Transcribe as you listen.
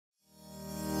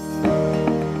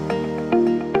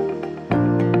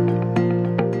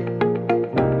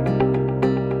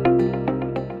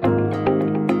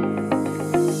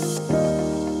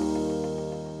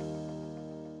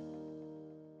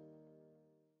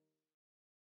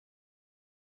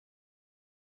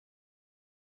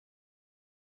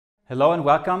Hello and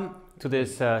welcome to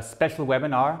this special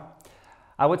webinar.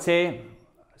 I would say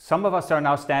some of us are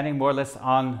now standing more or less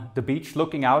on the beach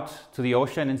looking out to the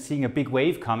ocean and seeing a big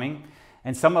wave coming,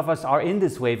 and some of us are in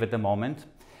this wave at the moment.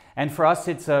 And for us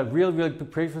it's a real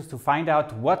big privilege to find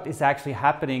out what is actually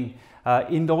happening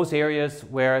in those areas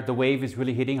where the wave is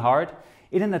really hitting hard,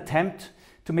 in an attempt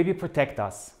to maybe protect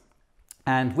us.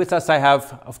 And with us I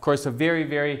have, of course, a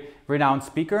very renowned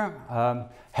speaker,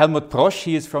 Helmut Prosch.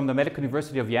 He is from the Medical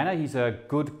University of Vienna. He's a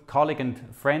good colleague and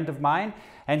friend of mine,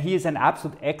 and he is an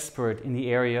absolute expert in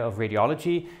the area of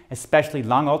radiology, especially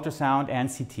lung ultrasound and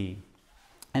CT.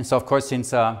 And so, of course,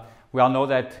 since we all know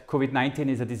that COVID-19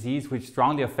 is a disease which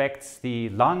strongly affects the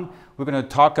lung, we're going to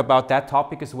talk about that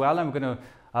topic as well, and we're going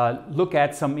to look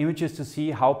at some images to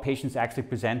see how patients actually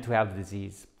present to have the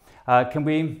disease. Can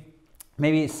we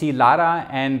maybe see Lara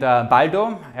and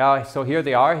Baldo? So here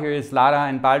they are. Here is Lara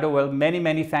and Baldo. Well,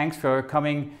 many thanks for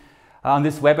coming on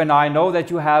this webinar. I know that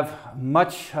you have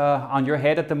much on your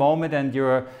head at the moment, and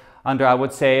you're under, I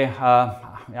would say,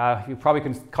 you probably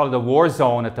can call it a war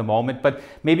zone at the moment, but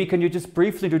maybe can you just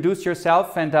briefly introduce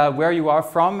yourself and where you are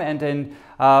from, and in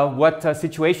what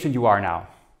situation you are now?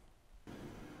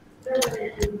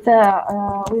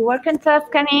 So we work in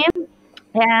Tuscany,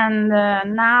 and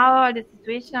now the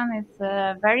situation is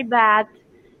very bad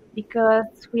because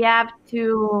we have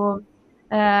to,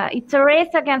 it's a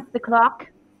race against the clock,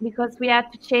 because we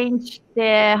have to change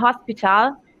the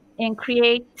hospital and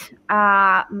create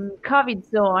a COVID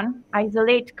zone,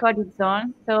 isolate COVID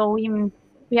zone. So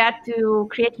we had to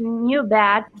create a new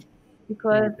bed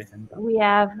because we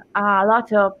have a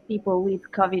lot of people with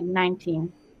COVID-19.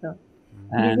 So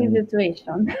this is the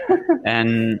situation.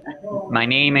 And my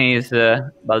name is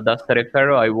Baldassarre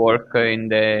Ferro. I work in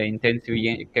the intensive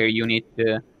care unit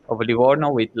of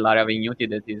Livorno with Lara Vegnuti,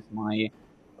 that is my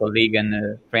colleague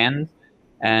and friend.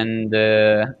 And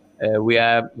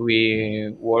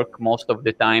we work most of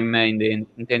the time in the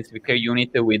intensive care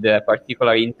unit with a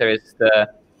particular interest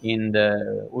in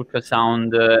the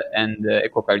ultrasound and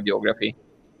echocardiography.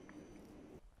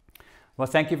 Well,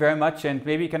 thank you very much. And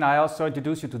maybe can I also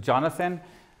introduce you to Jonathan?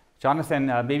 Jonathan,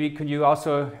 maybe can you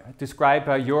also describe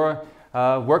your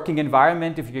working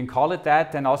environment, if you can call it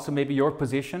that, and also maybe your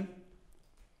position?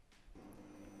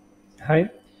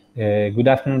 Hi, good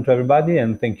afternoon to everybody,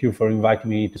 and thank you for inviting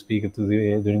me to speak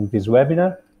during this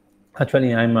webinar.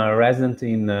 Actually, I'm a resident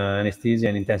in anesthesia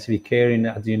and intensive care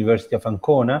at the University of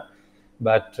Ancona,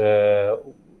 but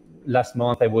last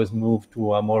month I was moved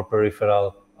to a more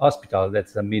peripheral hospital.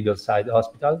 That's a middle-sized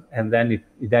hospital, and then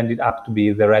it ended up to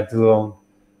be the red zone,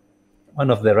 one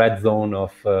of the red zone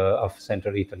of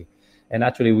central Italy. And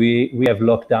actually we have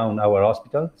locked down our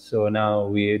hospital, so now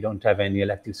we don't have any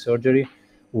elective surgery.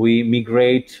 We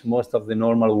migrate most of the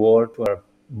normal ward to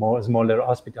a smaller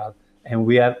hospital, and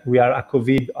we are a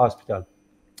COVID hospital,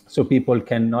 so people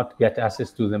cannot get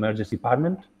access to the emergency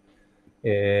department,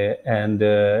 and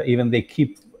even they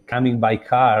keep coming by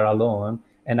car alone.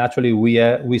 And actually we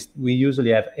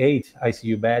usually have 8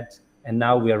 ICU beds, and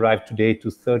now we arrived today to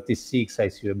 36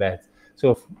 ICU beds.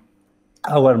 So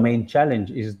our main challenge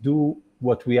is do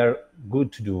what we are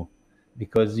good to do,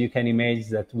 because you can imagine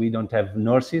that we don't have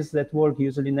nurses that work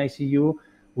usually in ICU.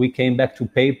 We came back to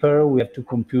paper. We have to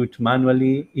compute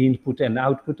manually input and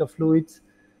output of fluids.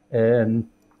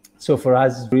 So for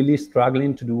us, really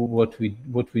struggling to do what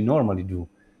we normally do.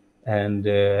 And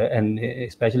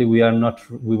especially we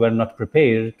were not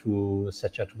prepared to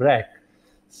such a outbreak.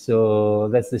 So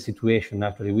that's the situation.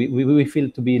 Actually, we feel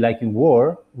to be like in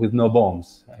war with no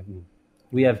bombs. I mean,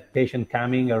 we have patients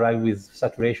coming, arrive with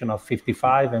saturation of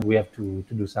 55, and we have to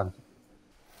do something.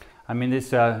 I mean,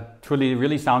 this truly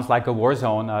really sounds like a war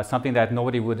zone, something that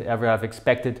nobody would ever have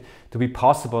expected to be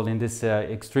possible in this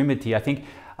extremity. I think,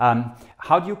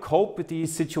 how do you cope with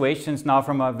these situations now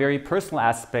from a very personal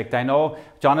aspect? I know,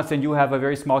 Jonathan, you have a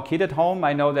very small kid at home.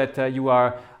 I know that you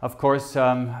are, of course,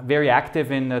 very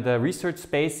active in the research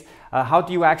space. How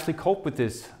do you actually cope with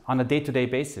this on a day-to-day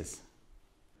basis?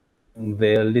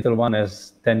 The little one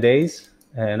has 10 days,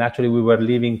 and actually we were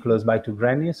living close by to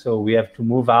Granny, so we have to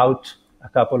move out a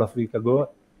couple of weeks ago.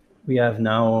 We have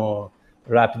now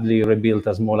rapidly rebuilt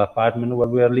a small apartment where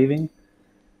we are living.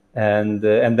 And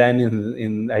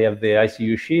then I have the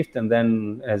ICU shift, and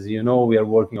then, as you know, we are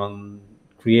working on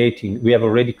we have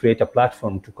already created a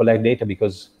platform to collect data,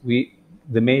 because the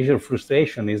major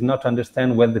frustration is not to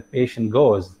understand where the patient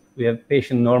goes. We have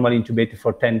patient normally intubated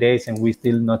for 10 days, and we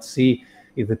still not see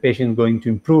if the patient is going to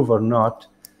improve or not.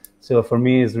 So for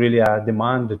me, it's really a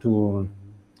demand to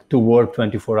work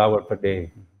 24 hours per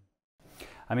day.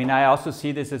 I mean, I also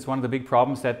see this as one of the big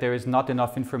problems, that there is not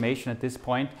enough information at this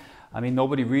point I mean,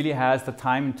 nobody really has the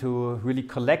time to really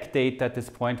collect data at this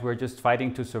point. We're just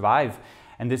fighting to survive.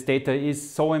 And this data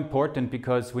is so important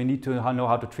because we need to know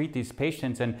how to treat these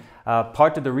patients. And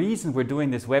part of the reason we're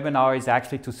doing this webinar is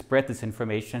actually to spread this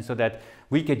information so that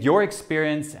we get your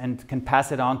experience and can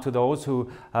pass it on to those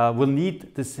who will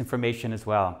need this information as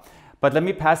well. But let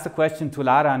me pass the question to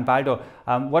Lara and Baldo.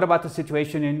 What about the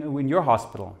situation in your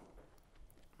hospital?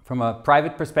 From a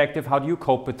private perspective, how do you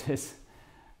cope with this?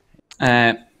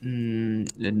 The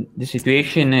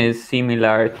situation is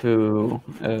similar to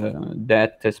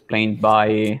that explained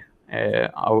by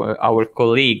our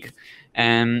colleague.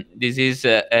 This is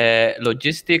a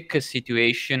logistic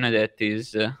situation that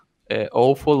is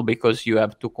awful because you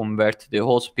have to convert the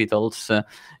hospitals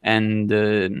and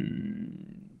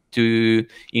to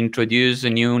introduce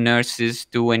new nurses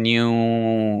to a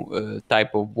new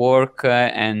type of work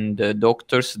and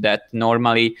doctors that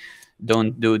normally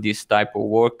don't do this type of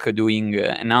work, doing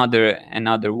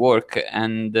another work.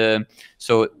 And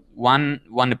so one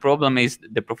problem is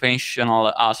the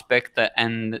professional aspect,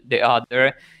 and the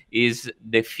other is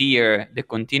the fear, the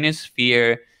continuous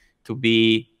fear to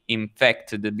be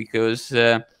infected, because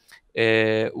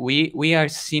we are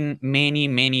seeing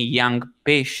many young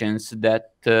patients that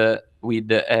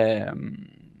with a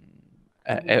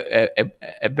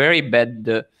very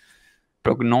bad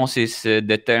prognosis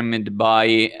determined by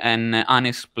an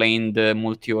unexplained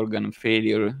multi-organ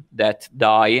failure that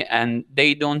die, and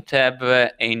they don't have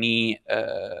any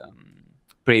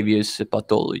previous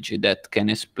pathology that can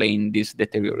explain this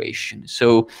deterioration.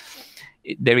 So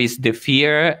there is the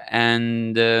fear,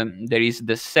 and there is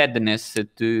the sadness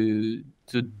to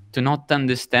not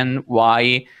understand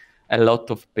why a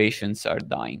lot of patients are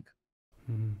dying.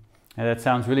 Mm-hmm. Yeah, that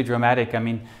sounds really dramatic. I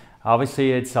mean,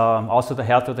 obviously, it's also the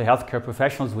health of the healthcare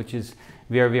professionals, which is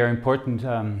very important.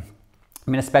 I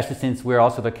mean, especially since we're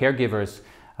also the caregivers,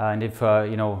 and if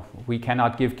we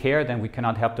cannot give care, then we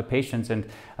cannot help the patients. And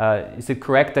is it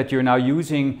correct that you're now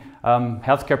using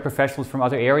healthcare professionals from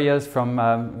other areas,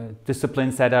 from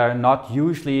disciplines that are not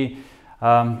usually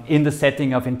in the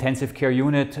setting of intensive care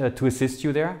unit to assist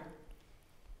you there?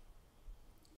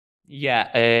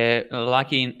 Yeah,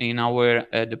 like in our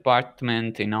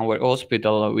department, in our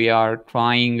hospital, we are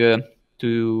trying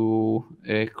to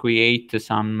create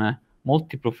some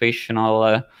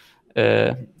multi-professional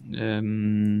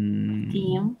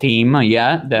team,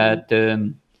 yeah, that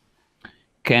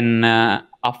can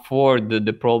afford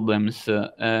the problems.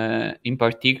 In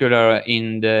particular,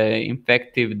 in the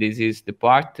infective disease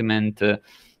department,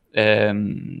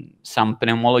 some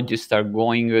pneumologists are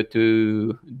going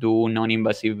to do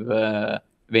non-invasive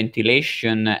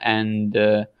ventilation, and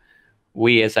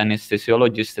we as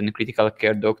anesthesiologists and critical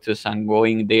care doctors are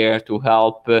going there to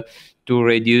help to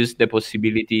reduce the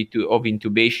possibility of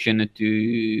intubation,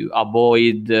 to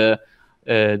avoid the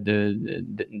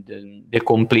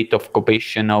complete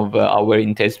occupation of our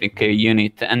intensive care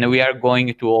unit. And we are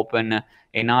going to open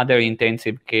another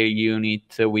intensive care unit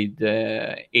with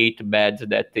 8 beds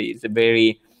that is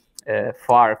very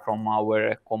far from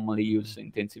our commonly used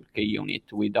intensive care unit,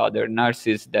 with other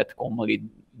nurses that commonly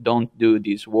don't do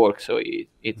this work. So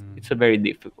it's a very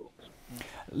difficult.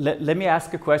 Let me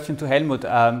ask a question to Helmut,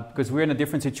 because we're in a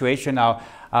different situation now.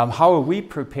 How are we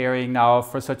preparing now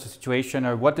for such a situation,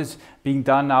 or what is being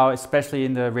done now, especially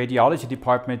in the radiology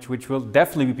department, which will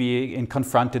definitely be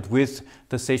confronted with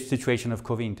the situation of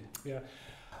COVID? Yeah.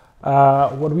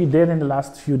 What we did in the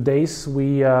last few days,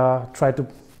 we tried to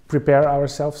prepare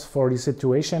ourselves for the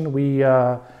situation. We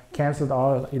canceled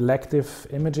all elective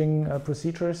imaging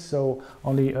procedures, so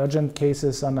only urgent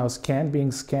cases are now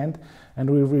being scanned, and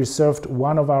we reserved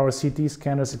one of our CT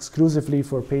scanners exclusively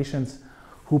for patients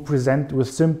who present with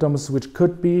symptoms which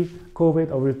could be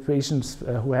COVID, or with patients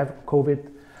who have COVID.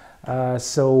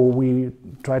 So we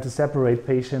try to separate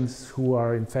patients who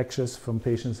are infectious from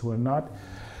patients who are not.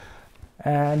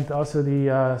 And also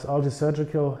all the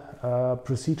surgical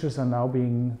procedures are now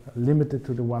being limited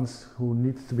to the ones who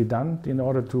need to be done in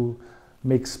order to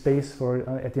make space for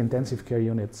at the intensive care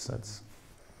units.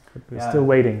 We're still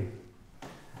waiting.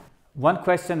 One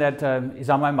question that is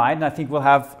on my mind, and I think we'll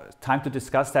have time to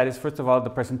discuss that, is first of all the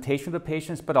presentation of the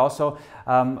patients, but also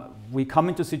we come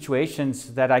into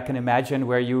situations that I can imagine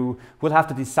where you will have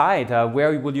to decide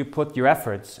where will you put your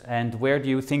efforts and where do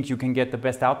you think you can get the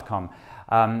best outcome.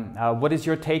 What is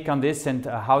your take on this, and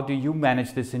how do you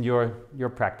manage this in your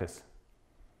practice?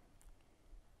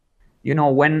 You know,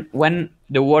 when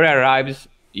the war arrives,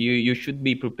 you should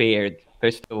be prepared,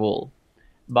 first of all.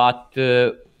 But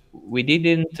we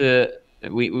didn't.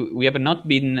 We have not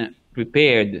been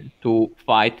prepared to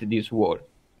fight this war,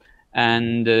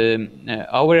 and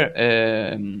our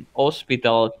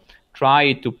hospital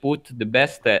try to put the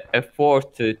best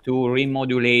effort to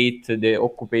remodulate the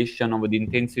occupation of the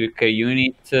intensive care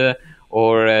unit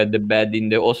or the bed in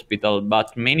the hospital.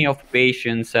 But many of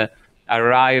patients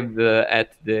arrive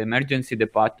at the emergency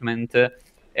department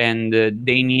and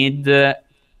they need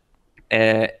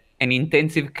an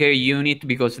intensive care unit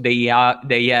because they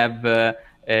have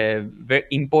very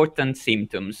important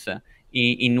symptoms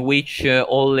in which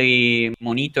only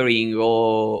monitoring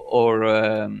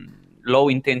or low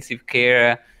intensive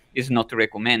care is not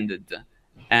recommended,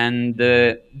 and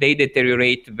they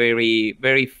deteriorate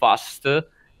very fast,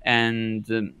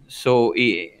 and so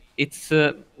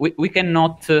we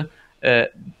cannot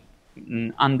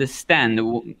understand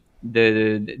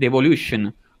the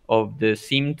evolution of the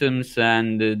symptoms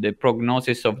and the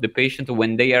prognosis of the patient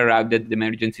when they arrived at the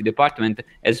emergency department,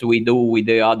 as we do with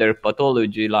the other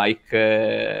pathology like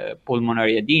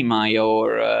pulmonary edema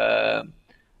or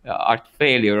heart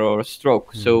failure or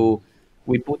stroke. So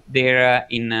we put there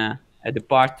in a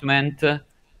department,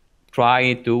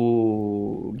 try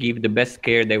to give the best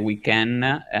care that we can,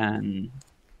 and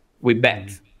we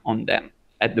bet on them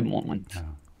at the moment.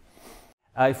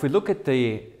 If we look at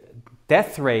the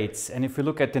death rates, and if we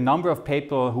look at the number of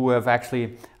people who have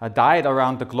actually died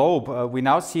around the globe, we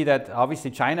now see that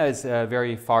obviously China is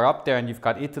very far up there, and you've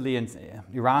got Italy and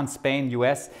Iran, Spain,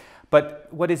 US. But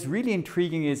what is really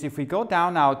intriguing is if we go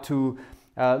down now to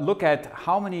look at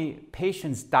how many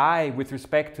patients die with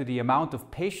respect to the amount of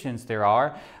patients there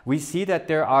are, we see that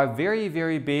there are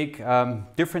very big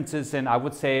differences in, I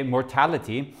would say,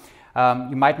 mortality.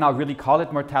 You might not really call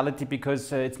it mortality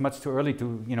because it's much too early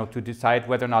to, to decide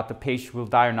whether or not the patient will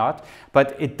die or not.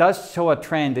 But it does show a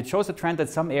trend. It shows a trend that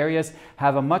some areas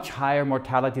have a much higher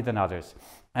mortality than others.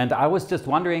 And I was just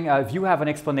wondering if you have an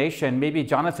explanation. Maybe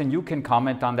Jonathan, you can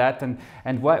comment on that,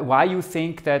 and why you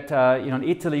think that in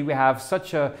Italy we have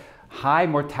such a high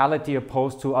mortality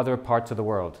opposed to other parts of the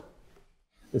world.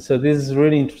 So this is a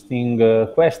really interesting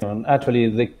question. Actually,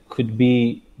 there could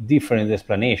be different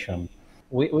explanation.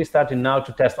 We started now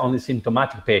to test only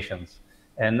symptomatic patients,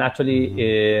 and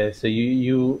actually, so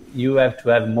you have to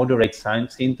have moderate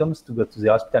symptoms to go to the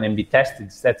hospital and be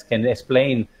tested. That can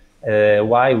explain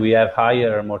why we have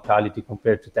higher mortality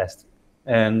compared to testing.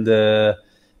 And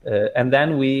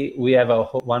then we have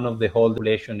one of the whole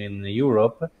population in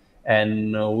Europe,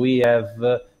 and we have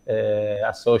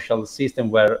a social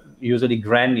system where usually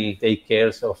granny take care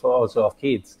also of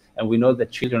kids. And we know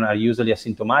that children are usually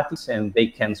asymptomatic and they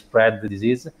can spread the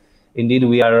disease. Indeed,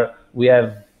 we are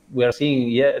seeing,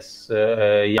 yes,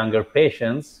 younger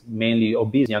patients, mainly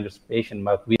obese younger patients,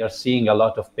 but we are seeing a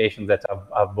lot of patients that are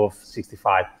above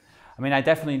 65. I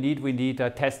mean, we need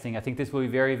testing. I think this will be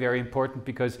very important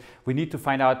because we need to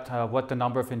find out what the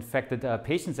number of infected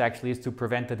patients actually is to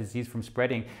prevent the disease from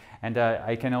spreading. And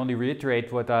I can only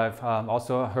reiterate what I've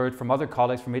also heard from other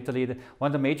colleagues from Italy. That one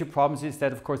of the major problems is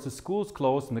that, of course, the schools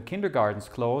closed and the kindergartens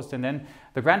closed, and then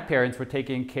the grandparents were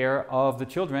taking care of the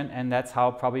children, and that's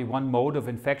how probably one mode of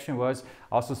infection was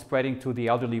also spreading to the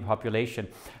elderly population.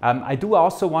 I do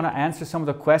also want to answer some of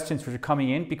the questions which are coming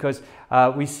in, because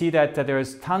we see that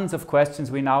there's tons of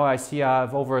questions. I see I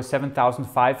have over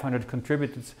 7,500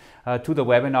 contributors to the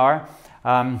webinar.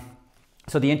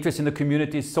 So the interest in the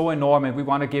community is so enormous, and we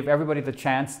want to give everybody the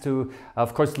chance to,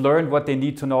 of course, learn what they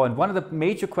need to know. And one of the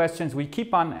major questions we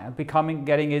keep on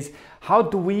getting is, how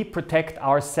do we protect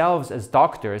ourselves as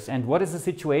doctors? And what is the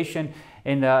situation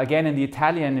again in the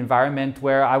Italian environment,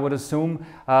 where I would assume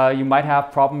you might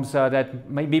have problems that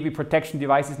maybe protection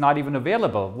device is not even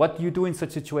available? What do you do in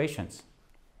such situations?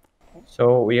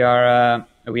 So we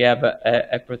have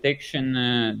a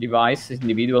protection device,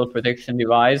 individual protection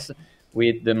device,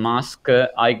 with the mask,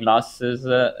 eyeglasses,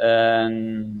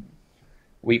 and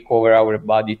we cover our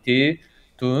body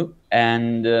too.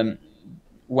 And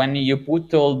when you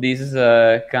put all this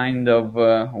kind of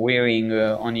wearing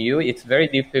on you, it's very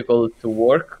difficult to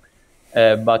work,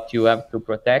 but you have to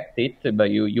protect it. But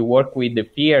you work with the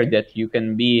fear that you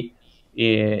can be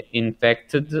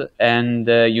infected. And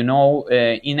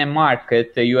in a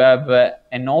market, you have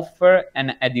an offer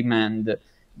and a demand.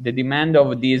 The demand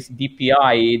of these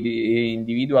DPI, the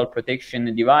individual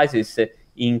protection devices,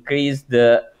 increased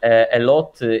a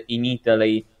lot in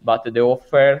Italy, but the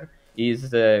offer is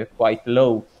quite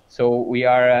low. So we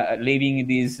are living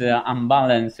this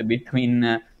imbalance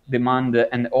between demand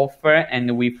and offer,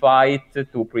 and we fight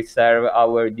to preserve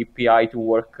our DPI to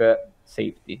work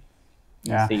safety.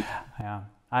 Yeah.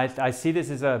 I see this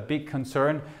as a big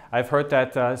concern. I've heard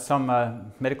that some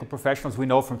medical professionals we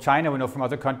know from China, we know from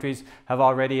other countries, have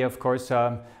already, of course,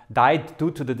 died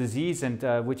due to the disease,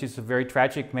 and which is very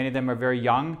tragic. Many of them are very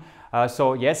young.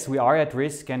 So yes, we are at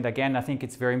risk, and again, I think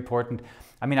it's very important.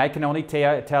 I mean, I can only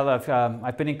tell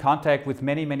I've been in contact with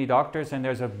many, many doctors, and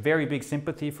there's a very big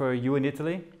sympathy for you in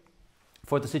Italy,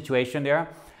 for the situation there.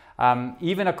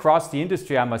 Even across the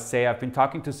industry, I must say, I've been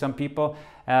talking to some people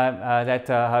that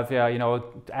have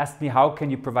asked me, how can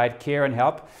you provide care and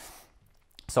help?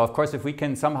 So of course, if we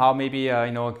can somehow maybe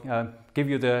give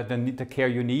you the care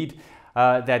you need,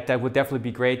 that would definitely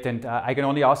be great. And I can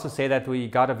only also say that we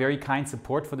got a very kind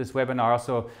support for this webinar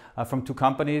also from two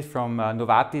companies, from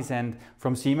Novartis and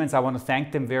from Siemens. I want to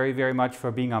thank them very, very much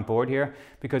for being on board here,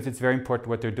 because it's very important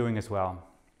what they're doing as well.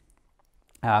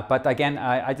 But again,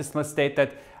 I just must state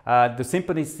that the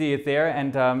sympathy is there,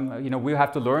 and we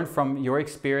have to learn from your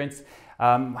experience.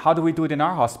 How do we do it in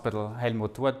our hospital,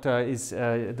 Helmut? What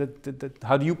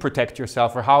how do you protect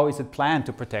yourself, or how is it planned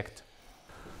to protect?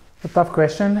 A tough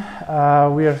question.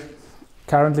 We are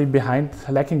currently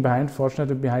lagging behind,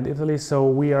 fortunately behind Italy. So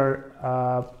we are,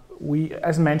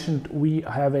 as mentioned, we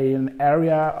have an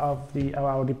area of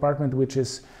our department which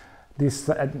is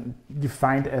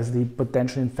defined as the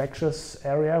potential infectious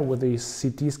area with the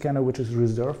CT scanner, which is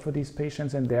reserved for these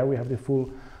patients, and there we have the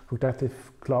full protective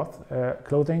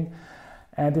clothing.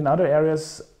 And in other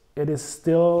areas, it is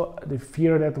still the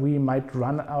fear that we might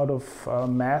run out of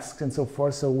masks and so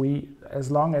forth. So as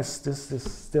long as this is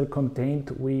still contained,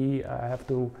 we have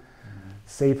to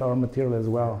save our material as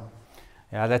well.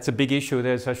 Yeah, that's a big issue.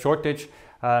 There's a shortage.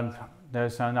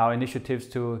 There's now initiatives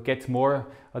to get more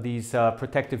of these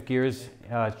protective gears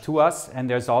to us, and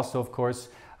there's also, of course,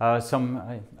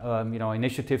 some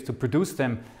initiatives to produce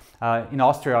them in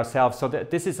Austria ourselves. So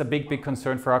this is a big, big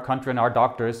concern for our country and our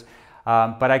doctors.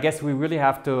 But I guess we really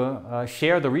have to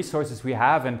share the resources we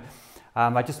have, and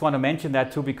I just want to mention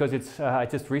that too, because it's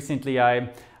just recently I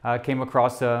came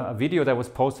across a video that was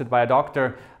posted by a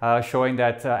doctor showing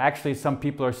that actually some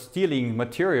people are stealing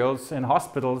materials in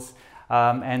hospitals,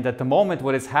 and at the moment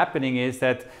what is happening is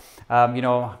that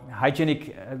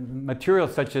hygienic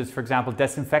materials such as, for example,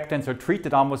 disinfectants are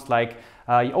treated almost like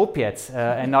opiates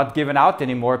and not given out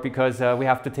anymore, because we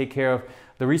have to take care of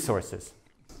the resources.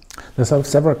 There's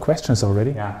several questions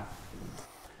already. Yeah.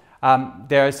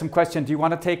 There are some questions. Do you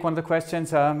want to take one of the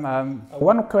questions?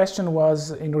 One question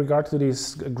was in regard to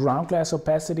these ground glass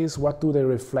opacities. What do they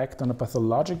reflect on a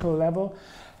pathological level?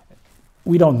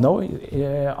 We don't know,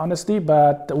 honestly,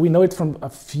 but we know it from a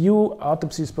few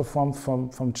autopsies performed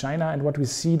from China, and what we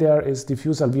see there is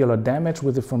diffuse alveolar damage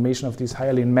with the formation of these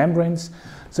hyaline membranes.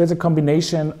 So it's a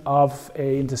combination of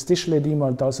a interstitial edema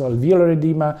and also alveolar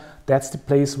edema. That's the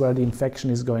place where the infection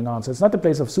is going on. So it's not the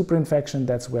place of superinfection,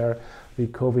 that's where the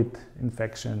COVID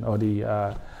infection or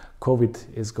the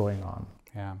COVID is going on.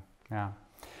 Yeah, yeah.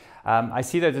 I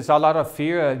see that there's a lot of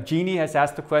fear. Jeannie has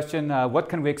asked the question, what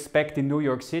can we expect in New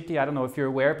York City? I don't know if you're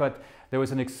aware, but there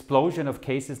was an explosion of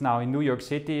cases now in New York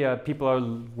City. People are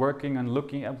working and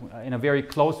looking in a very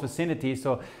close vicinity.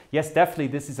 So yes, definitely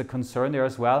this is a concern there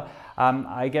as well.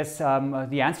 I guess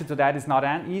the answer to that is not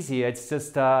easy. It's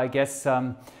just, I guess,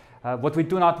 what we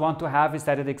do not want to have is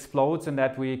that it explodes and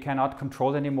that we cannot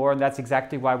control anymore. And that's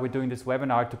exactly why we're doing this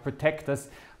webinar, to protect us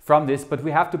from this. But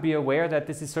we have to be aware that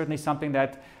this is certainly something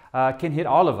that can hit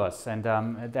all of us, and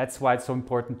that's why it's so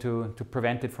important to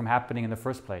prevent it from happening in the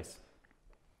first place.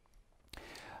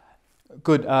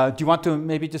 Good. Do you want to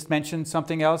maybe just mention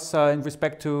something else in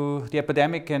respect to the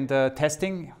epidemic and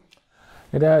testing?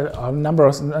 Yeah, there are a number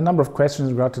of questions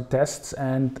in regard to tests,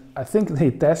 and I think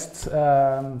the test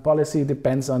policy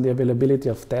depends on the availability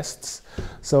of tests.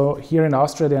 So here in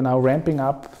Austria, they're now ramping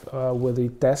up with the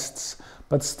tests,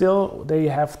 but still they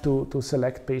have to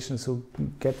select patients who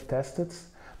get tested,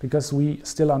 because we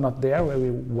still are not there where we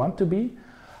want to be.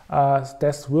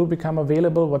 Tests will become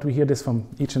available. What we hear is from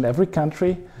each and every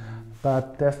country,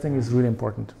 but testing is really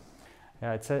important.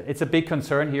 Yeah, it's a big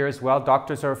concern here as well.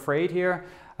 Doctors are afraid here.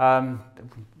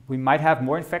 We might have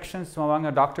more infections among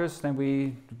our doctors than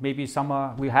we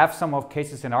have some of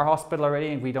cases in our hospital already,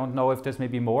 and we don't know if there's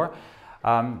maybe more.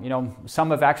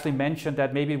 Some have actually mentioned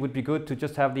that maybe it would be good to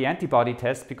just have the antibody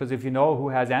test, because if you know who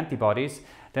has antibodies,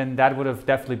 then that would have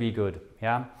definitely be good.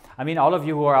 Yeah, I mean, all of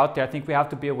you who are out there, I think we have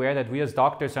to be aware that we as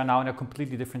doctors are now in a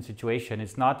completely different situation.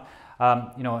 It's not,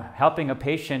 helping a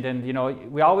patient, and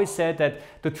we always said that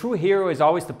the true hero is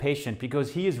always the patient,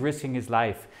 because he is risking his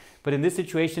life. But in this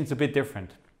situation, it's a bit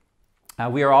different.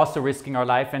 we are also risking our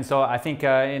life. And so I think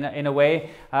in a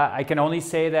way, I can only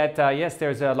say that, yes,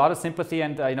 there's a lot of sympathy,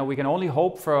 and we can only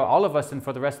hope for all of us and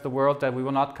for the rest of the world that we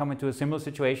will not come into a similar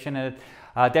situation, and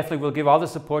definitely will give all the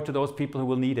support to those people who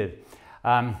will need it.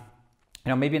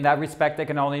 Maybe in that respect, I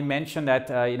can only mention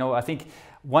that, I think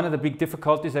one of the big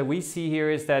difficulties that we see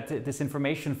here is that this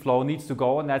information flow needs to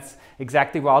go, and that's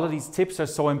exactly why all of these tips are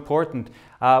so important.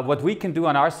 What we can do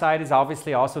on our side is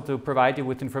obviously also to provide you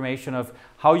with information of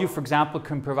how you, for example,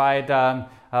 can provide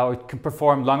or can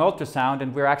perform lung ultrasound,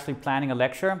 and we're actually planning a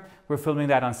lecture. We're filming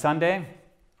that on Sunday,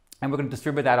 and we're going to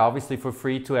distribute that obviously for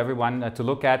free to everyone to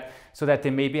look at, so that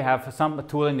they maybe have some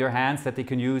tool in their hands that they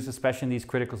can use, especially in these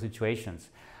critical situations.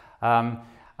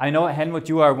 I know, Helmut,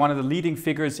 you are one of the leading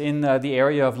figures in the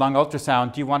area of lung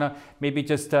ultrasound. Do you want to maybe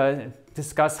just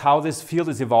discuss how this field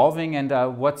is evolving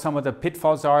and what some of the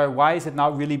pitfalls are? Why is it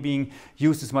not really being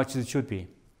used as much as it should be?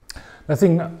 I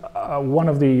think one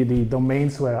of the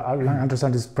domains where lung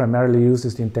ultrasound is primarily used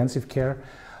is the intensive care,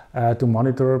 to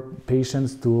monitor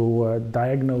patients, to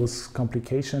diagnose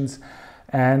complications.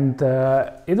 And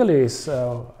Italy is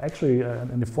actually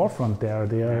in the forefront there.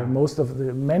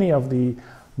 Many of the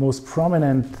most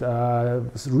prominent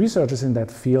researchers in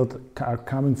that field are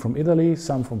coming from Italy,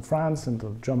 some from France and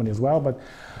Germany as well, but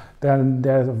then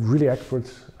there are really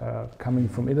experts coming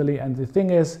from Italy. And the thing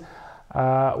is,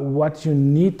 what you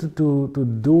need to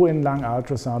do in lung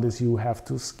ultrasound is you have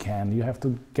to scan, you have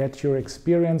to get your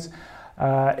experience.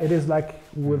 It is like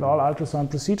with all ultrasound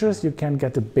procedures, you can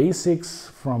get the basics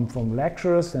from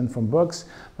lectures and from books,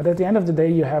 but at the end of the day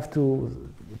you have to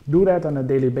do that on a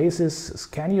daily basis,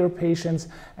 scan your patients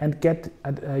and get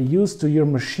used to your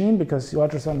machine, because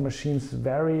ultrasound machines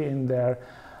vary in their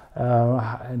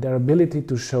ability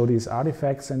to show these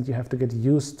artifacts, and you have to get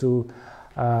used to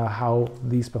how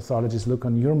these pathologies look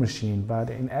on your machine. But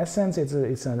in essence,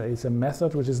 it's a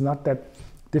method which is not that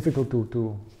difficult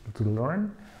to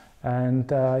learn, and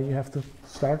you have to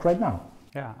start right now.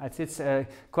 Yeah, it's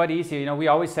quite easy. We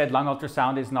always said lung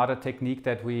ultrasound is not a technique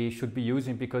that we should be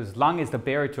using, because lung is the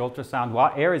barrier to ultrasound,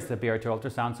 while air is the barrier to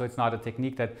ultrasound, so it's not a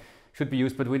technique that should be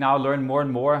used. But we now learn more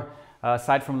and more.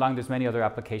 Aside from lung, there's many other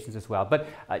applications as well. But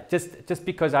just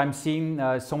because I'm seeing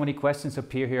so many questions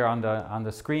appear here on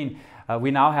the screen,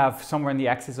 we now have somewhere in the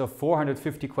excess of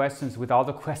 450 questions with all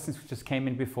the questions which just came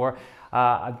in before.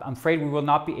 I'm afraid we will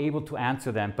not be able to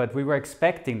answer them, but we were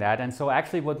expecting that. And so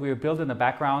actually what we built in the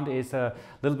background is a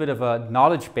little bit of a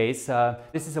knowledge base.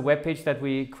 This is a web page that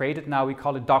we created now. We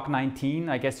call it Doc19.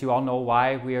 I guess you all know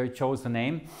why we chose the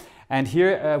name. And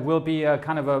here will be a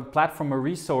kind of a platform, a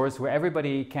resource where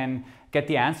everybody can get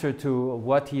the answer to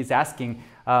what he is asking.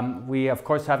 We, of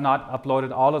course, have not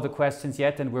uploaded all of the questions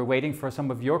yet, and we're waiting for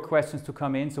some of your questions to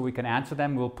come in so we can answer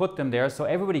them. We'll put them there so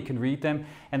everybody can read them,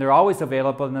 and they're always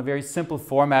available in a very simple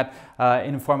format,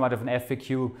 in the format of an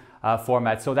FAQ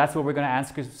format. So that's what we're going to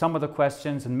answer some of the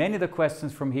questions, and many of the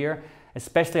questions from here,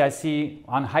 especially I see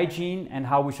on hygiene and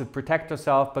how we should protect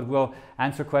ourselves, but we'll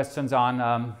answer questions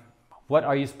on what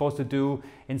are you supposed to do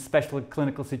in special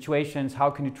clinical situations, how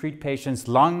can you treat patients.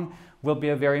 Lung will be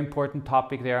a very important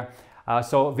topic there.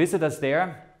 So visit us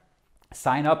there,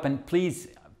 sign up, and please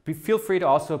feel free to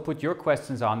also put your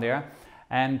questions on there,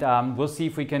 and we'll see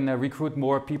if we can recruit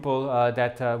more people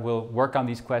that will work on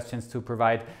these questions to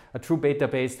provide a true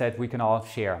database that we can all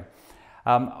share.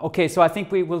 Okay, so I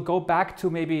think we will go back to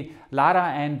maybe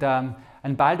Lara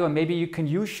and Baldo, and maybe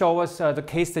you show us the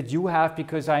case that you have,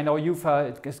 because I know you've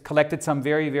collected some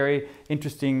very, very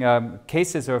interesting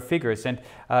cases or figures. And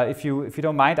if you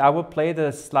don't mind, I will play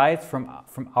the slides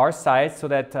from our side so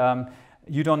that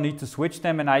you don't need to switch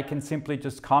them, and I can simply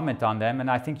just comment on them. And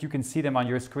I think you can see them on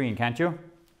your screen, can't you?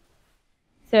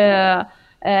 So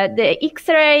the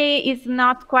X-ray is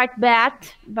not quite bad,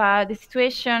 but the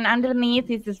situation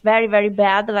underneath is very, very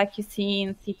bad, like you see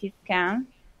in CT scan.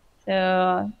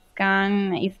 So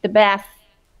scan is the best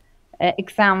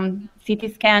exam.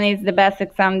 CT scan is the best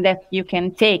exam that you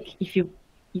can take if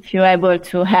you're able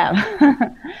to have.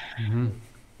 Mm-hmm.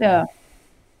 So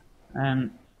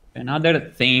another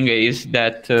thing is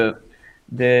that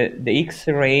the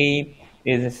X-ray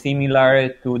is similar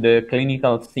to the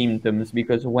clinical symptoms,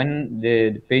 because when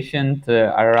the patient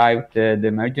arrived at the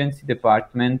emergency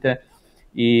department,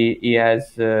 he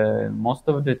has most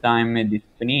of the time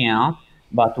dyspnea.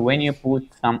 But when you put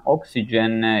some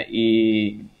oxygen,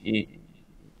 he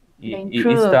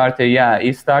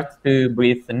starts to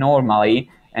breathe normally,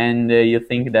 and you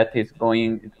think that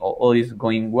all is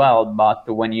going well. But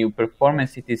when you perform a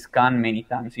CT scan, many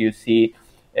times you see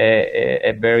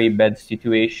a very bad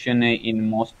situation in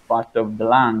most part of the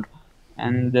lung.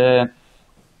 And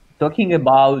talking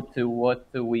about what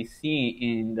we see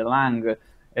in the lung,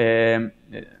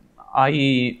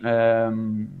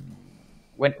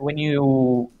 when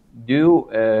you do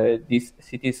this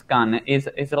CT scan, is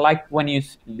like when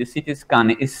the CT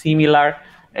scan is similar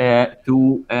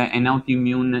to an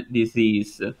autoimmune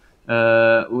disease.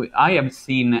 I have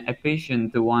seen a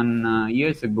patient 1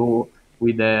 year ago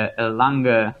with a lung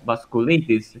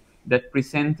vasculitis that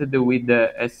presented with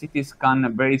a CT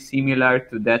scan very similar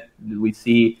to that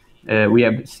we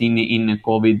have seen in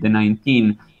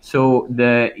COVID-19. So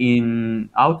the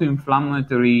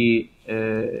autoinflammatory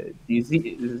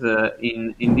disease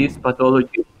in this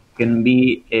pathology can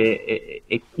be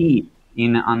a key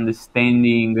in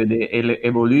understanding the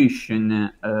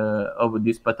evolution of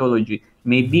this pathology.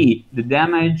 Maybe the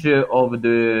damage of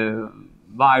the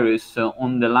virus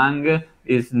on the lung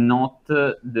is not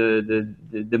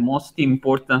the most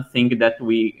important thing that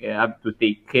we have to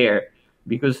take care,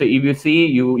 because if you see,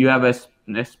 you have a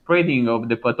spreading of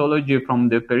the pathology from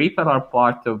the peripheral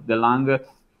part of the lung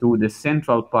to the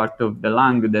central part of the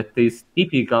lung that is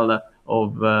typical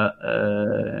of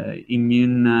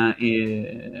immune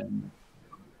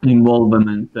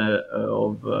involvement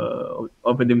of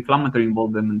the inflammatory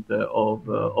involvement of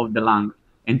the lung.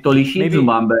 And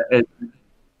tolicizumab.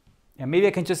 Maybe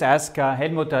I can just ask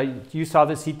Helmut, you saw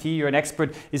the CT, you're an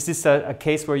expert. Is this a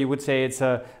case where you would say it's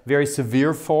a very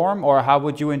severe form, or how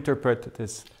would you interpret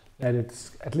this? That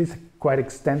it's at least quite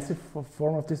extensive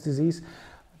form of this disease.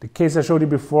 The case I showed you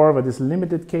before were these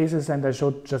limited cases, and I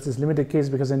showed just this limited case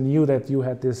because I knew that you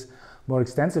had this more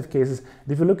extensive cases.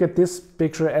 And if you look at this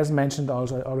picture, as mentioned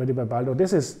also already by Baldo,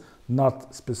 this is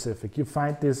not specific. You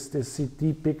find this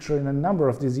CT picture in a number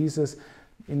of diseases,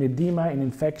 in edema, in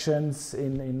infections,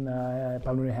 in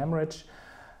pulmonary hemorrhage.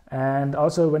 And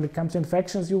also when it comes to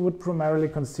infections, you would primarily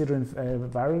consider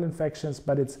viral infections,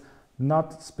 but it's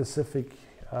not specific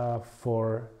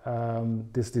for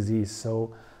this disease.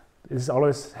 So this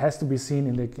always has to be seen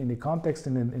in the context,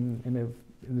 in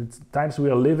the times we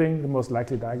are living. The most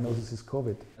likely diagnosis is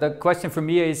COVID. The question for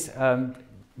me is,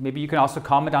 maybe you can also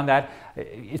comment on that.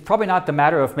 It's probably not the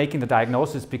matter of making the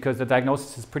diagnosis, because the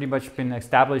diagnosis has pretty much been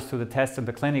established through the tests in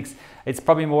the clinics. It's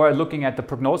probably more looking at the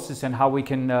prognosis and how we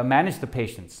can manage the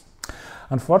patients.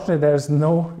 Unfortunately, there's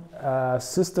no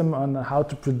system on how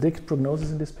to predict prognosis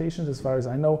in these patients. As far as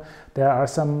I know, there are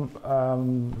some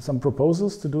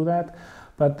proposals to do that.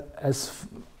 But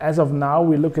as of now,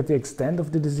 we look at the extent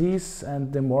of the disease,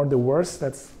 and the more the worse.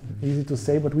 That's easy to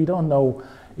say, but we don't know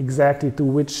exactly to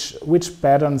which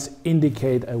patterns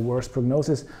indicate a worse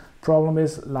prognosis. Problem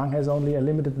is, lung has only a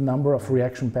limited number of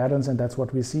reaction patterns, and that's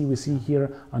what we see. We see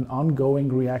here an ongoing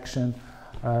reaction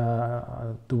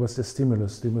towards the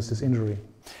stimulus, this injury.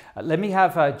 Let me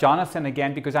have Jonathan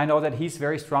again, because I know that he's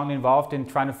very strongly involved in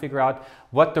trying to figure out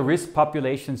what the risk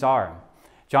populations are.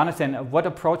 Jonathan, what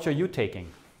approach are you taking?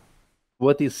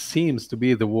 What seems to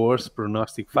be the worst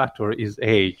prognostic factor is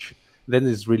age. Then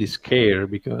it's really scary,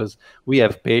 because we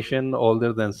have patients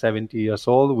older than 70 years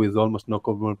old with almost no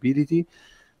comorbidity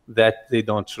that they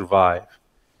don't survive.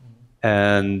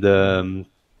 And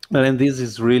this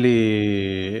is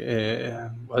really,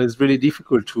 it's really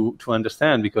difficult to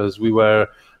understand, because we were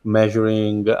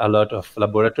measuring a lot of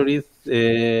laboratory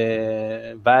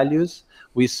values.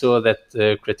 We saw that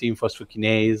creatine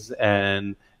phosphokinase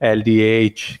and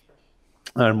LDH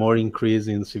are more increased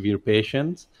in severe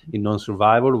patients, in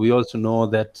non-survival. We also know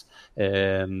that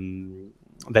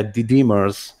that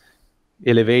D-dimers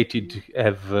elevated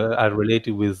are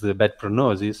related with bad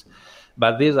prognosis,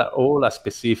 but these are all a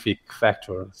specific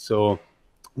factor. So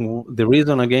the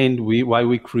reason, again, why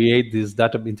we create this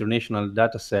international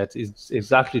data set is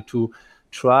exactly to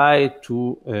try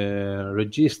to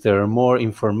register more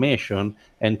information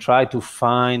and try to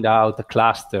find out the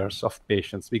clusters of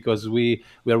patients, because we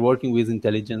are working with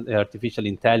artificial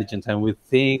intelligence, and we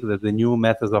think that the new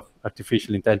methods of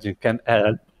artificial intelligence can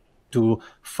help to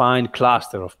find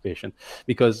cluster of patients,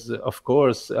 because of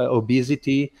course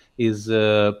obesity is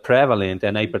prevalent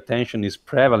and hypertension is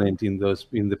prevalent in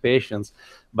the patients,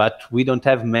 but we don't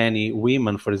have many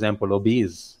women, for example,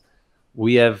 obese.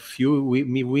 We have few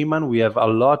women, we have a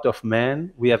lot of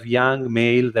men, we have young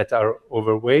male that are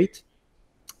overweight,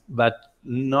 but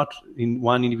not in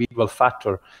one individual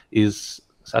factor is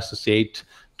associated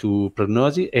to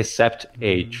prognosis except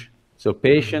age. So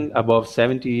patients above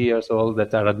 70 years old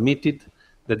that are admitted,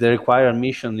 that they require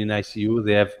admission in ICU,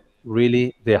 they have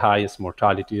really the highest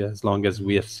mortality, as long as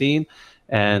we have seen.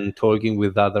 And talking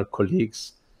with other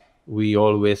colleagues, we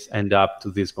always end up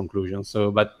to this conclusion.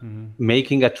 So, but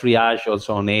making a triage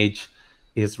also on age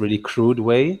is really crude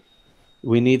way.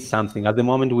 We need something. At the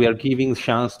moment, we are giving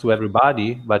chance to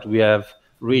everybody, but we have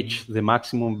reach the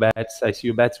maximum beds,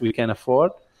 ICU beds we can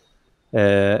afford.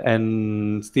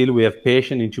 And still we have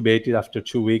patient intubated after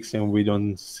 2 weeks and we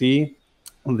don't see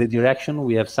the direction.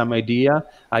 We have some idea.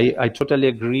 I totally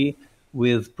agree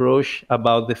with Prosch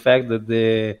about the fact that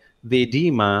the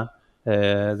edema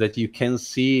that you can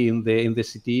see in the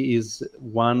CT is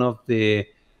one of the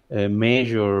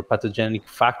major pathogenic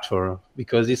factor,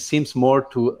 because it seems more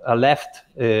to a left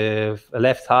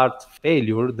heart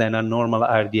failure than a normal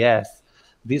RDS.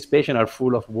 These patients are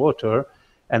full of water,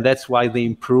 and that's why they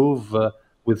improve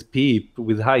with PEEP,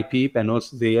 with high PEEP, and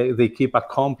also they keep a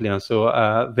compliance. So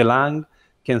the lung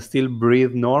can still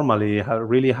breathe normally, a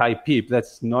really high PEEP.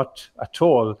 That's not at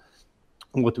all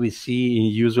what we see in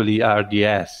usually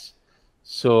RDS.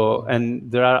 So, and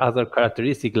there are other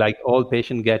characteristics, like all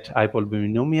patients get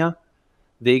hypoalbuminemia.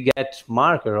 They get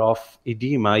marker of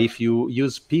edema. If you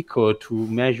use PICO to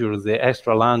measure the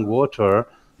extra lung water,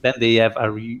 then they have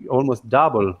almost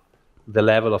double the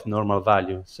level of normal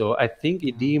value. So I think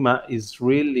edema is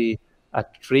really a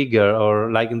trigger,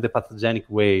 or like in the pathogenic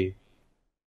way.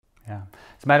 Yeah.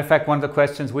 As a matter of fact, one of the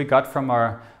questions we got from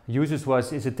our users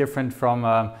was, is it different from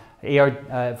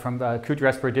from acute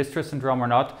respiratory distress syndrome or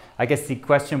not? I guess the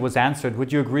question was answered.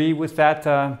 Would you agree with that,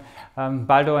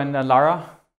 Baldo and Lara?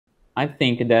 I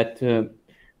think that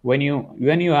when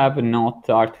you have not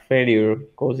heart failure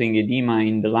causing edema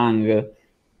in the lung,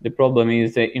 the problem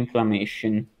is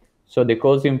inflammation. So the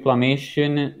cause of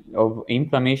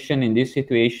inflammation in this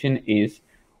situation is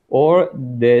or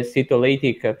the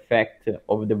cytolytic effect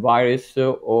of the virus,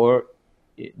 or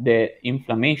the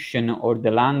inflammation or the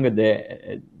lung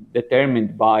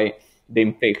determined by the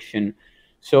infection.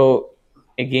 So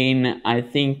again, I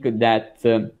think that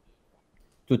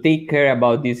to take care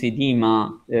about this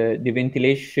edema, the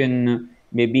ventilation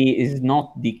maybe is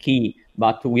not the key,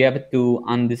 but we have to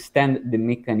understand the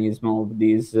mechanism of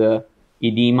this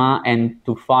edema and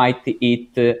to fight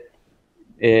it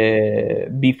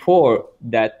before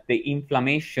that the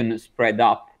inflammation spread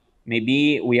up.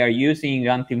 Maybe we are using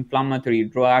anti-inflammatory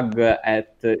drug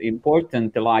at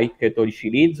important like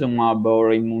tocilizumab or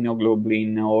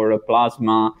immunoglobulin or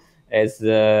plasma, as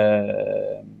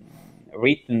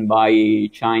written by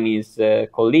Chinese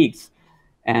colleagues,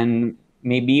 and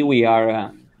maybe we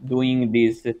are doing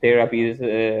these therapies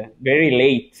very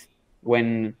late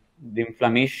when the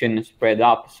inflammation spread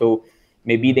up. So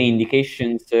maybe the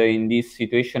indications in this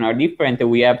situation are different.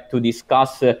 We have to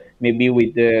discuss maybe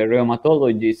with the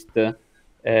rheumatologist.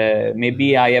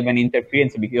 Maybe I have an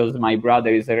interference because my brother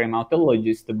is a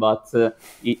rheumatologist, but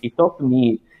he talked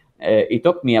me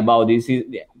about this.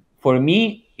 For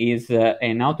me, is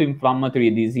an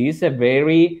autoinflammatory disease, a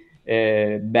very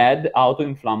bad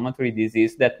autoinflammatory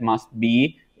disease that must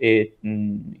be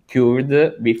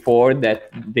cured before that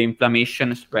the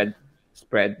inflammation spread.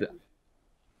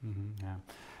 Mm-hmm,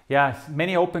 yeah,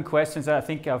 many open questions. I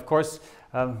think, of course,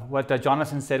 what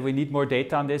Jonathan said, we need more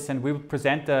data on this, and we will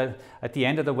present at the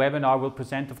end of the webinar, we'll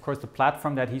present, of course, the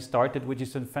platform that he started, which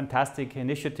is a fantastic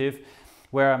initiative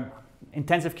where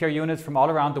intensive care units from all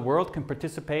around the world can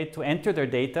participate to enter their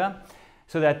data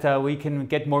so that we can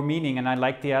get more meaning. And I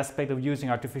like the aspect of using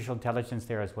artificial intelligence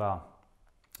there as well.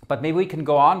 But maybe we can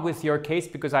go on with your case,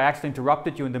 because I actually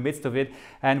interrupted you in the midst of it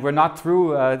and we're not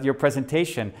through your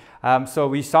presentation. So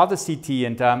we saw the CT,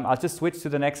 and I'll just switch to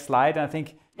the next slide. I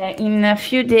think in a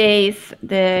few days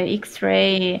the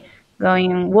X-ray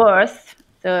going worse,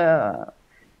 so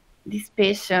these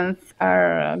patients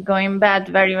are going bad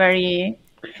very, very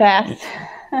fast.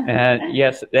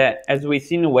 Yes, as we've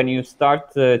seen, when you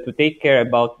start to take care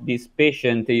about this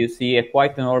patient, you see a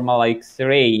quite normal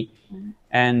X-ray,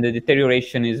 and the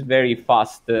deterioration is very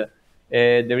fast.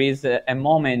 There is a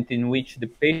moment in which the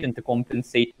patient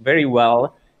compensates very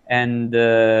well, and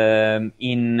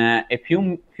in a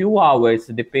few hours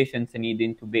the patients need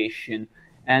intubation.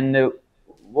 And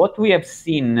what we have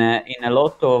seen in a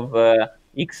lot of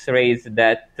X-rays,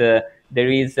 that there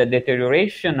is a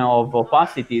deterioration of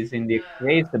opacities in the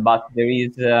X-rays, but there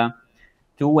is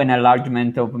too an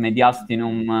enlargement of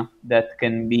mediastinum that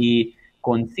can be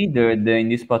considered in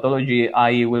this pathology.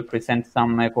 I will present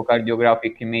some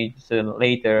echocardiographic images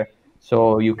later,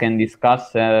 so you can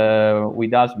discuss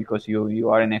with us, because you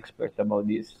are an expert about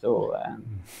this. So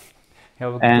yeah,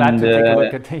 we're glad to take a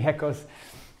look at the echoes.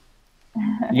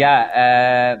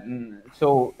 Yeah,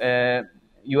 so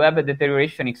you have a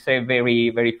deterioration X-ray very,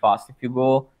 very fast. If you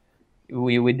go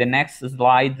with the next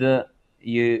slide,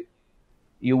 you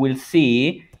will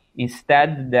see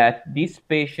instead that these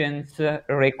patients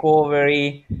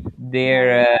recovery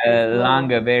their lung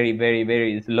very, very,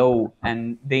 very slow,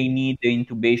 and they need the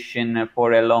intubation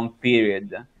for a long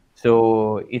period.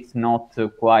 So it's not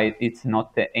it's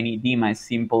not an edema, a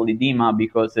simple edema,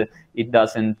 because it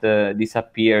doesn't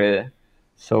disappear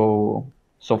so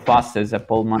fast as a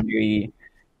pulmonary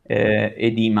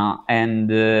edema. And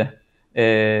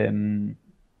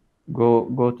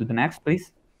go to the next,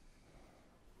 please.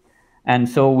 And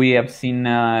so we have seen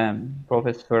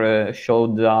Professor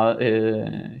showed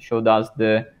us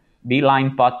the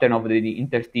B-line pattern of the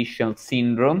interstitial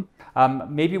syndrome.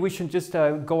 Maybe we should just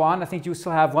go on. I think you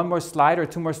still have one more slide or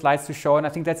two more slides to show, and I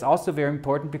think that's also very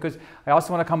important, because I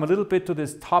also want to come a little bit to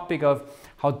this topic of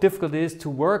how difficult it is to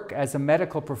work as a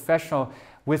medical professional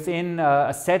within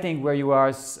a setting where you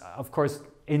are, of course,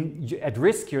 at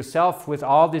risk yourself with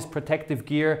all this protective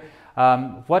gear.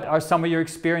 What are some of your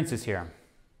experiences here?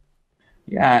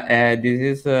 Yeah,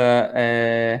 this is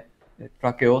a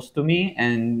tracheostomy,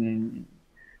 and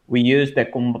we used a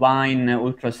combined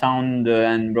ultrasound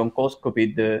and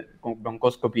bronchoscopy, the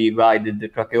bronchoscopy guided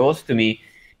tracheostomy.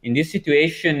 In this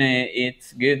situation,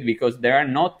 it's good because there are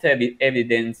not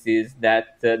evidences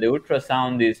that the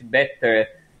ultrasound is better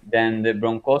than the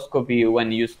bronchoscopy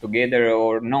when used together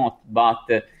or not. But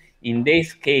in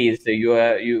this case,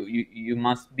 you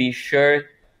must be sure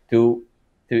to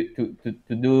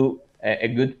do a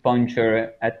good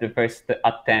puncture at the first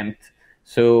attempt.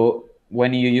 So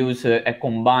when you use a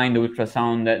combined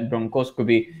ultrasound and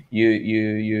bronchoscopy,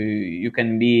 you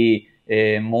can be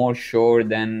more sure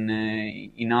than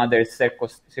in other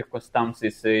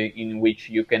circumstances in which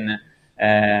you can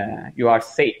you are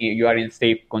safe, you are in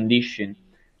safe condition.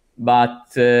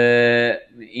 But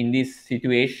in this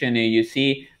situation, you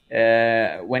see,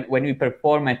 when we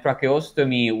perform a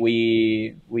tracheostomy,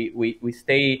 we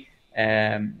stay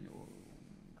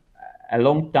a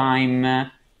long time,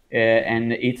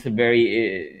 and it's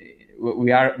very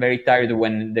we are very tired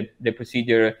when the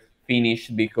procedure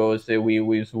finished, because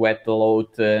we sweat a lot.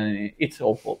 It's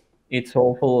awful. It's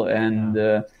awful.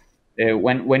 And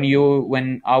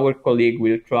when our colleague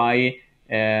will try,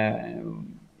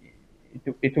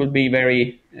 it will be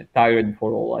very tired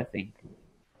for all, I think.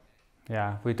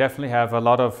 Yeah, we definitely have a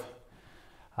lot of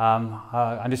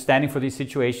understanding for these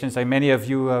situations. Many of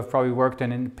you have probably worked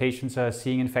in patients,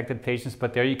 seeing infected patients,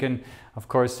 but there you can, of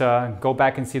course, go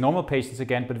back and see normal patients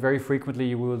again, but very frequently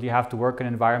you have to work in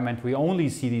an environment we only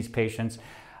see these patients.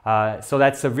 So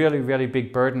that's a really, really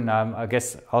big burden, I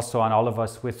guess, also on all of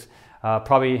us, with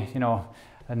probably,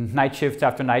 night shifts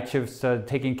after night shifts,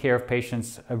 taking care of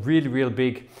patients, a really, real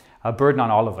big burden on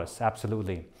all of us,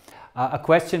 absolutely. A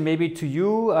question maybe to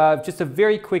you, just a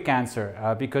very quick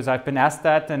answer, because I've been asked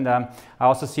that, and I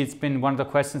also see it's been one of the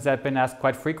questions that have been asked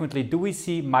quite frequently. Do we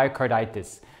see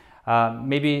myocarditis?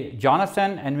 Maybe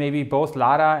Jonathan, and maybe both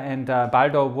Lara and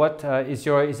Baldo, what is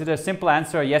it a simple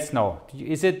answer, yes, no?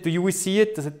 Do you see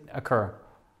it? Does it occur?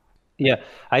 Yeah,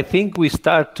 I think we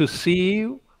start to see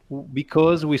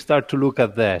because we start to look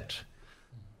at that.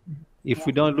 If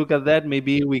we don't look at that,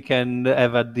 maybe we can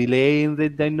have a delay in the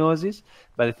diagnosis.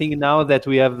 But I think now that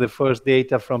we have the first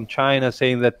data from China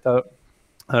saying that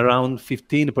around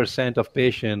 15% of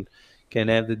patients can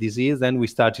have the disease, then we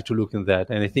started to look at that.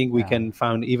 And I think we can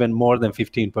find even more than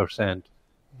 15%.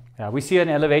 Yeah, we see an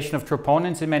elevation of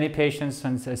troponins in many patients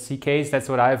and CKs. That's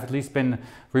what I've at least been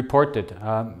reported.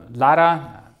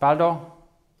 Lara, Baldo?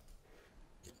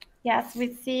 Yes,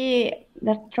 we see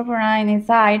that troponin is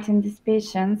high in these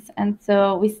patients, and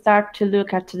so we start to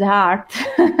look at the heart.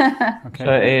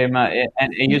 Okay. So,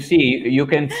 and you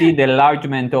can see the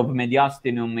enlargement of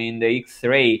mediastinum in the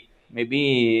X-ray.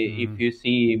 Maybe if you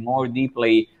see more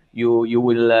deeply, you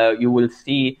will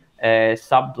see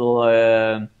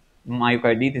subtle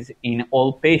myocarditis in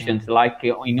all patients, like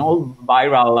in all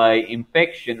viral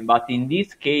infection. But in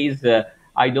this case,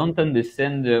 I don't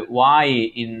understand why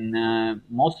in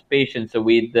most patients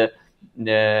with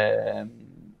the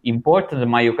important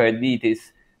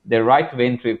myocarditis, the right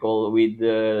ventricle with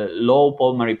low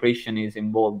pulmonary pressure is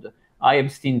involved. I have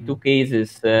seen two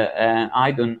cases, and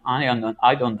I don't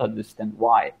understand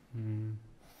why.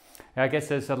 I guess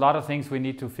there's a lot of things we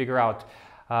need to figure out.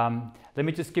 Let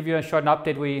me just give you a short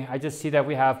update. I just see that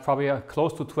we have probably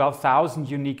close to 12,000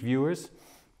 unique viewers.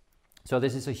 So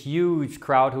this is a huge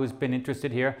crowd who's been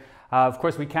interested here. Of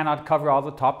course, we cannot cover all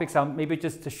the topics. I'll maybe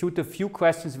just shoot a few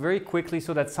questions very quickly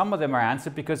so that some of them are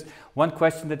answered, because one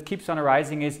question that keeps on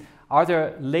arising is, are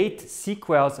there late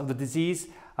sequels of the disease?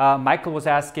 Michael was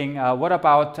asking, what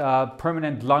about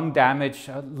permanent lung damage,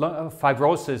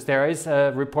 fibrosis? There is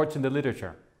reports in the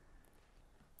literature.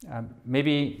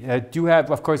 Maybe do you have,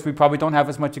 of course, we probably don't have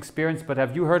as much experience, but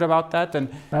have you heard about that? And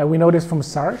we know this from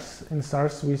SARS. In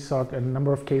SARS, we saw a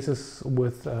number of cases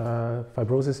with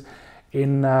fibrosis.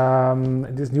 In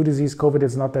this new disease, COVID,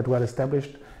 is not that well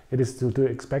established. It is to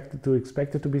expect it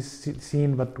to be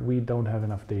seen, but we don't have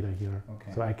enough data here.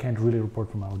 Okay. So I can't really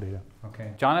report from our data.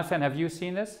 Okay. Jonathan, have you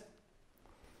seen this?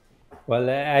 Well,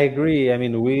 I agree. I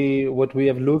mean, what we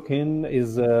have looked in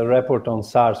is a report on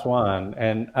SARS-1,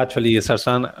 and actually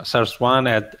SARS-1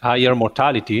 had higher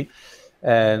mortality.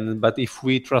 But if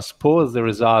we transpose the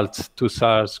results to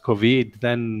SARS-CoV,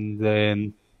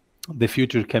 then the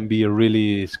future can be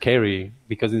really scary,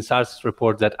 because in SARS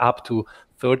report that up to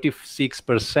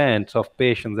 36% of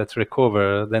patients that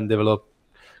recover then develop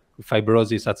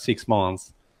fibrosis at 6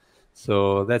 months.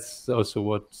 So that's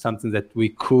also something that we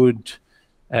could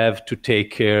have to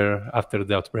take care after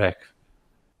the outbreak.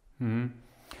 Mm-hmm.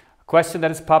 A question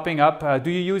that is popping up,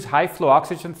 do you use high flow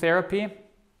oxygen therapy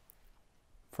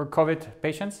for COVID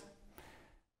patients?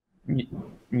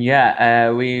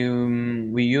 Yeah,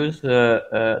 we use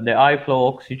the high flow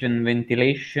oxygen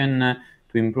ventilation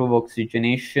to improve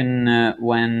oxygenation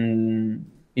when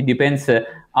it depends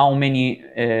how many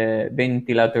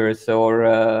ventilators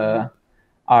are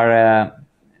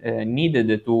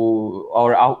needed to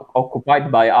or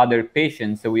occupied by other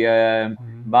patients.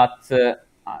 But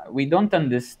we don't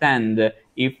understand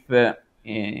if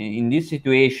in this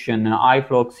situation high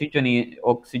flow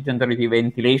oxygen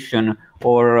ventilation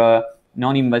or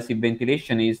non-invasive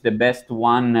ventilation is the best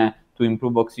one to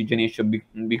improve oxygenation,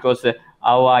 because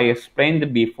how I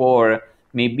explained before,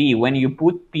 maybe when you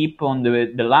put PEEP on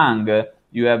the lung,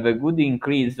 you have a good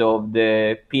increase of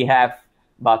the PF,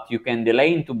 but you can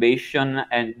delay intubation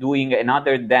and doing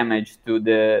another damage to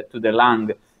the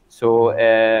lung. So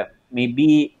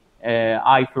maybe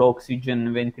high flow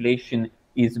oxygen ventilation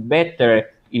is better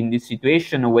in this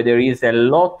situation where there is a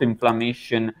lot of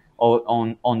inflammation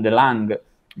on the lung.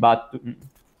 But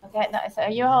okay, no, so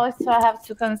you also have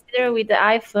to consider with the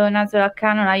high flow nasal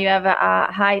cannula, you have a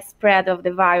high spread of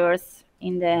the virus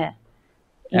in the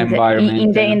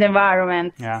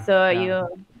environment. Yeah, so you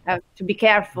have to be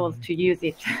careful to use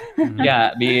it.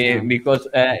 Yeah, because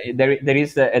there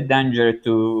is a danger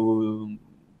to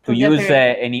use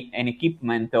an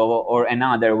equipment or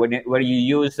another. Where you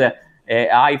use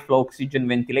high flow oxygen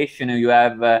ventilation, you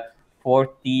have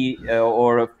 40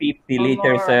 or 50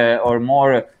 liters or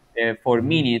more for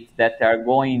minutes that are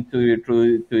going through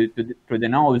the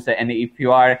nose, and if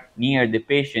you are near the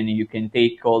patient, you can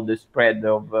take all the spread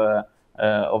of the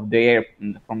air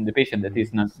from the patient. That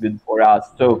is not good for us.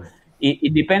 So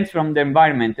it depends from the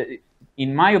environment.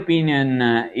 In my opinion,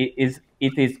 it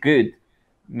is good.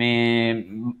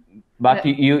 But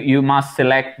you must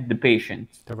select the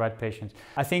patients. The right patients.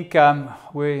 I think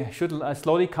we should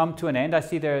slowly come to an end. I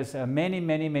see there's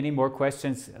many more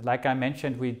questions. Like I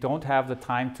mentioned, we don't have the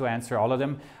time to answer all of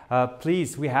them.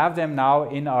 Please, we have them now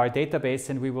in our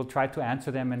database, and we will try to answer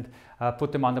them and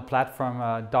put them on the platform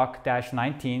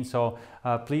doc-19. So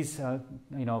please,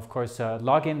 of course,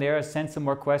 log in there, send some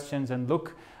more questions, and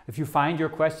look if you find your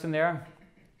question there.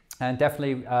 And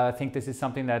definitely think this is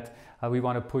something that we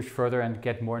want to push further and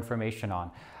get more information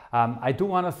on. I do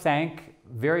want to thank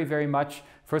very much,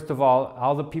 first of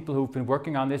all the people who've been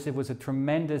working on this. It was a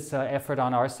tremendous effort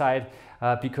on our side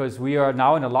because we are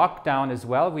now in a lockdown as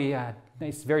well.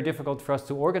 It's very difficult for us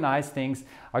to organize things.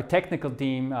 Our technical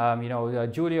team,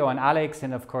 Giulio and Alex,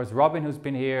 and of course Robin, who's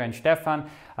been here, and Stefan,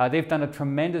 they've done a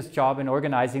tremendous job in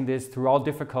organizing this through all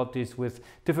difficulties, with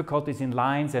difficulties in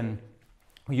lines, and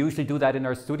we usually do that in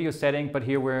our studio setting, but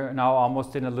here we're now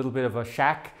almost in a little bit of a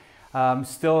shack.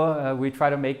 Still, we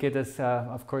try to make it as,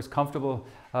 of course, comfortable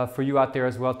for you out there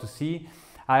as well to see.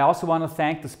 I also want to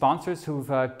thank the sponsors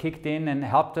who've kicked in and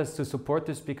helped us to support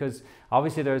this, because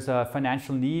obviously there's a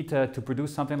financial need to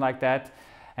produce something like that.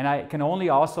 And I can only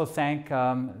also thank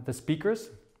the speakers.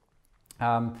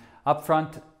 Up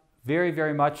front,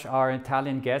 very much our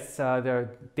Italian guests. They're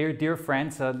dear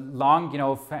friends, long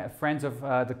friends of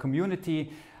the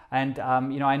community, and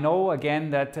I know again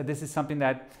that this is something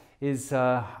that is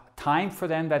time for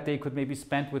them that they could maybe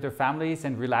spend with their families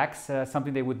and relax,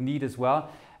 something they would need as well.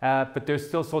 But they're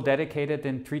still so dedicated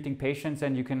in treating patients,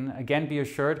 and you can again be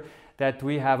assured that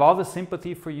we have all the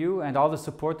sympathy for you and all the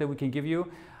support that we can give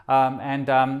you.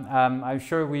 I'm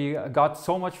sure we got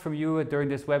so much from you during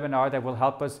this webinar that will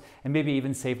help us and maybe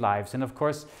even save lives. And of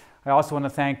course, I also want to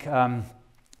thank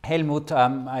Helmut.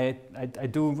 I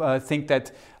do think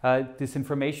that this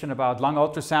information about lung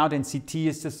ultrasound and CT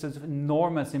is just of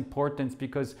enormous importance,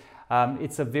 because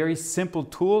it's a very simple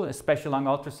tool, especially lung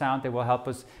ultrasound, that will help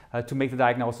us to make the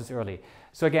diagnosis early.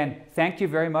 So again, thank you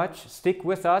very much. Stick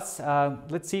with us.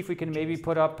 Let's see if we can maybe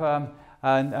put up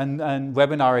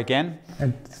webinar again.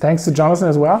 And thanks to Jonathan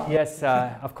as well. Yes,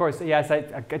 of course. Yes,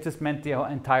 I just meant the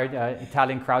entire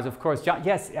Italian crowd, of course.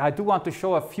 Yes, I do want to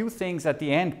show a few things at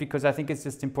the end because I think it's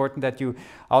just important that you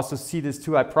also see this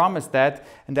too. I promised that,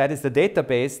 and that is the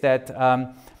database that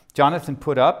Jonathan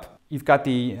put up. You've got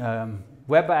the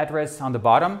web address on the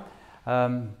bottom.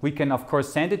 We can, of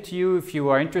course, send it to you if you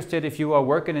are interested, if you are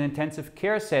working in an intensive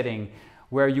care setting,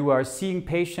 where you are seeing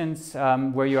patients,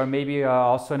 where you are maybe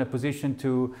also in a position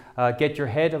to get your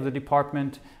head of the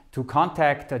department to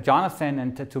contact Jonathan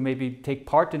and to maybe take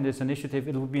part in this initiative.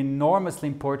 It will be enormously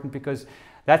important because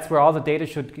that's where all the data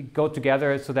should go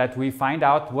together so that we find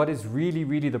out what is really,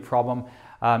 really the problem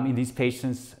in these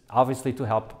patients, obviously to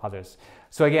help others.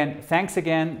 So again. Thanks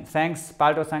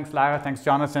Baldo, thanks Lara, thanks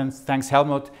Jonathan, thanks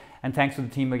Helmut, and thanks to the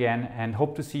team again, and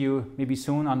hope to see you maybe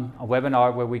soon on a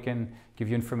webinar where we can give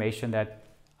you information that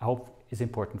I hope is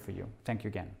important for you. Thank you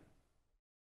again.